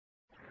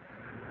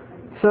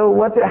So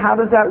how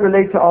does that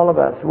relate to all of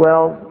us?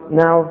 Well,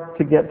 now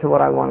to get to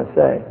what I want to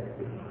say.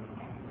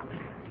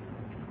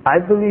 I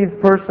believe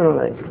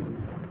personally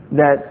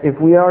that if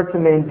we are to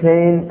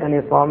maintain an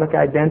Islamic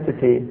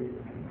identity,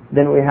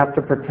 then we have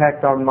to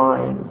protect our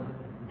mind.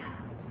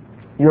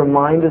 Your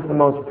mind is the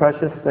most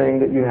precious thing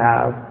that you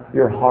have,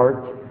 your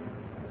heart,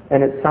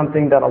 and it's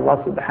something that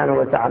Allah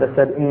subhanahu wa ta'ala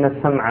said, إِنَّ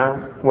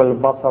السَّمْعَ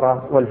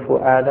وَالْبَصَرَ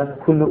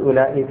وَالْفُؤَادَ كُلُّ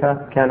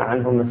أُولَٰئِكَ كَانَ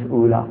عَنْهُ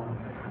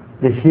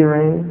مَسْئُولًا. The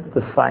hearing,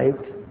 the sight,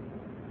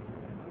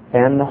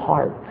 and the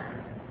heart.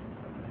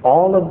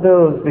 All of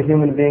those the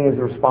human being is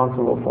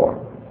responsible for.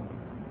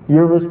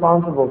 You're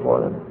responsible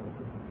for them.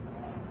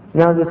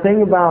 Now the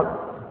thing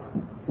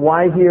about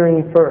why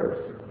hearing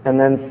first, and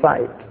then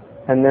sight,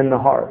 and then the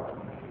heart.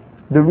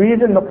 The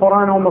reason the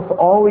Quran almost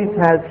always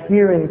has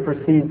hearing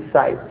precedes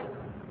sight.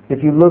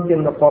 If you look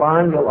in the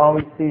Quran, you'll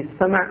always see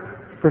sama'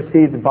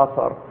 precedes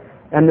basar.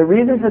 And the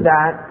reason for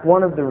that,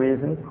 one of the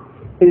reasons,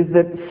 is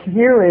that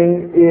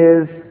hearing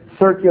is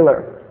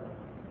circular.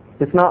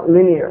 It's not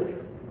linear.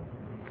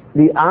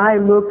 The eye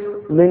looks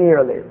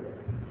linearly.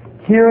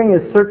 Hearing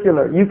is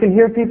circular. You can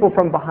hear people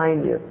from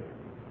behind you.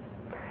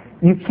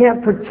 You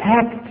can't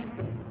protect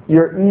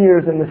your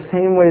ears in the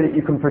same way that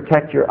you can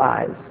protect your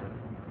eyes.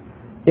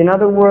 In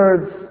other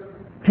words,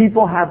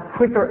 people have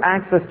quicker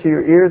access to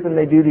your ears than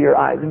they do to your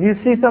eyes. If you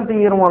see something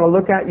you don't want to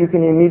look at, you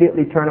can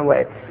immediately turn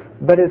away.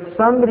 But if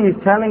somebody is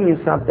telling you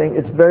something,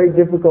 it's very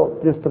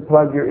difficult just to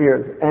plug your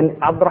ears. And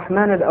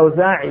Abdurrahman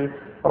al-Awza'i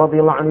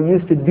radiallahu anhu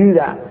used to do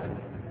that.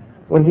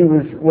 When he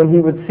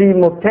would see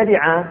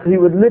mubtadi'ah, he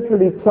would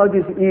literally plug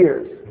his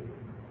ears.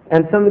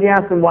 And somebody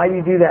asked him, why do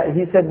you do that?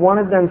 He said, one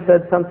of them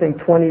said something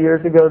 20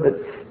 years ago that's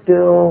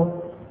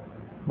still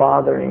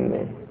bothering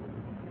me.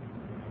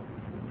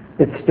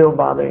 It's still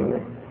bothering me.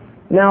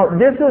 Now,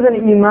 this is an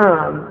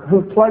imam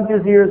who plugged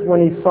his ears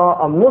when he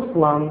saw a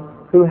Muslim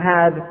who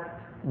had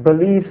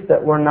beliefs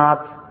that were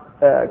not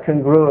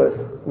congruous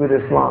with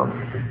Islam.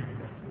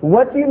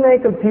 What do you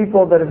make of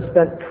people that have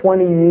spent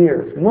 20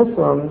 years,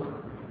 Muslims,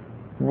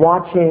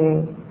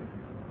 watching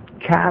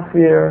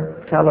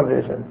kafir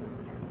television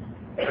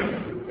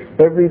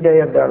every day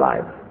of their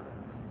life?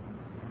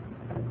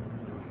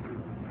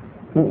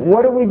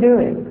 What are we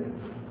doing?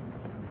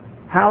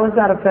 How is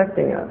that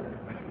affecting us?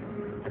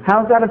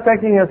 How is that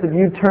affecting us if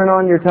you turn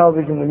on your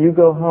television when you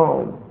go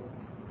home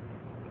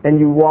and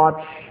you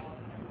watch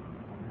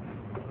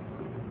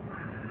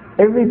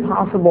every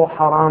possible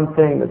haram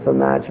thing that's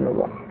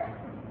imaginable?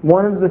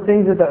 One of the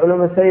things that the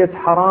ulama say, it's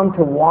haram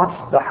to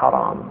watch the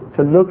haram,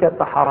 to look at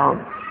the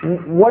haram.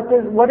 What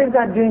is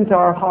that doing to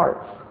our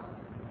hearts?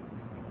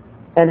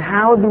 And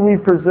how do we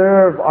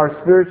preserve our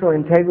spiritual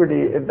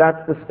integrity if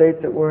that's the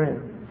state that we're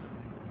in?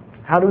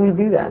 How do we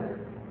do that?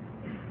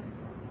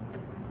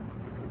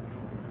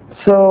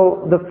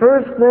 So the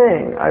first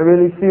thing I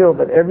really feel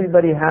that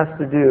everybody has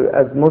to do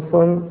as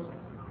Muslims,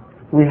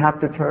 we have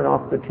to turn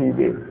off the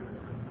TV.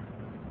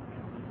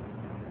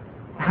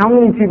 How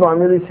many people, I'm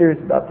really serious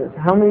about this,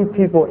 how many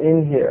people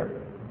in here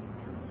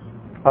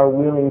are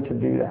willing to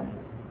do that?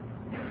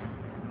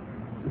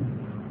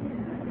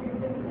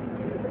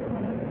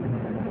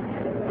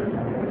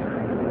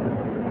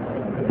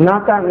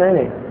 Not that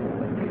many.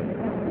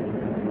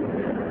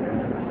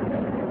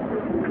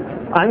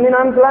 I mean,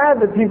 I'm glad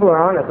that people are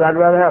honest. I'd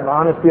rather have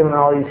honest people than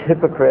all these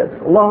hypocrites.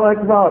 Allahu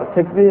Akbar,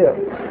 takbir.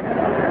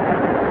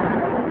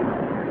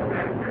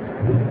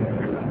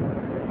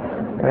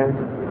 Okay.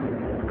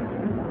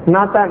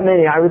 Not that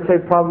many. I would say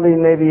probably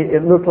maybe,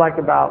 it looked like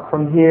about,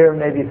 from here,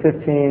 maybe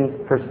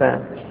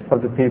 15%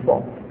 of the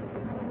people.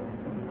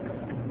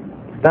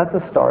 That's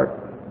a start.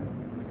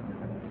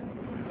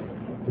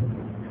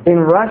 In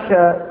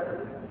Russia,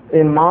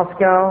 in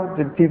Moscow,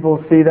 did people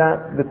see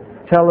that? The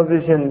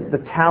television, the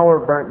tower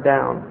burnt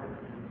down.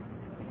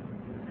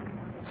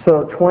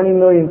 So 20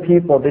 million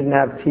people didn't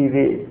have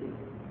TV.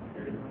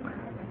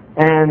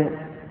 And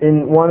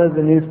in one of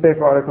the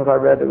newspaper articles I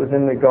read that was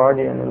in The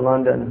Guardian in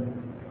London,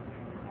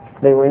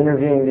 they were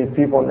interviewing these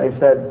people and they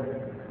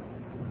said,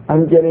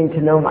 I'm getting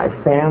to know my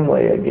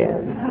family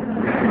again.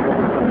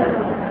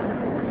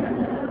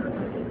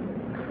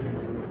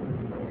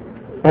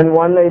 And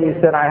one lady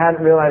said, I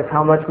hadn't realized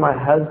how much my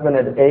husband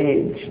had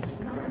aged.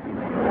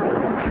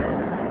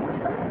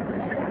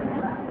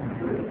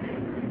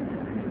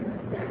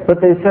 But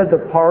they said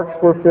the parks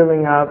were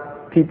filling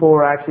up, people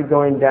were actually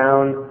going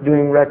down,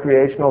 doing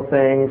recreational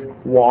things,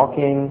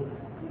 walking.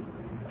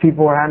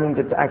 People were having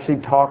to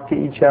actually talk to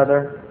each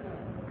other.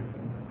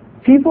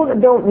 People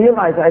that don't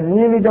realize, I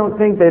really don't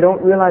think they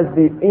don't realize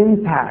the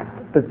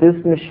impact that this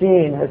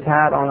machine has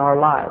had on our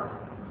lives.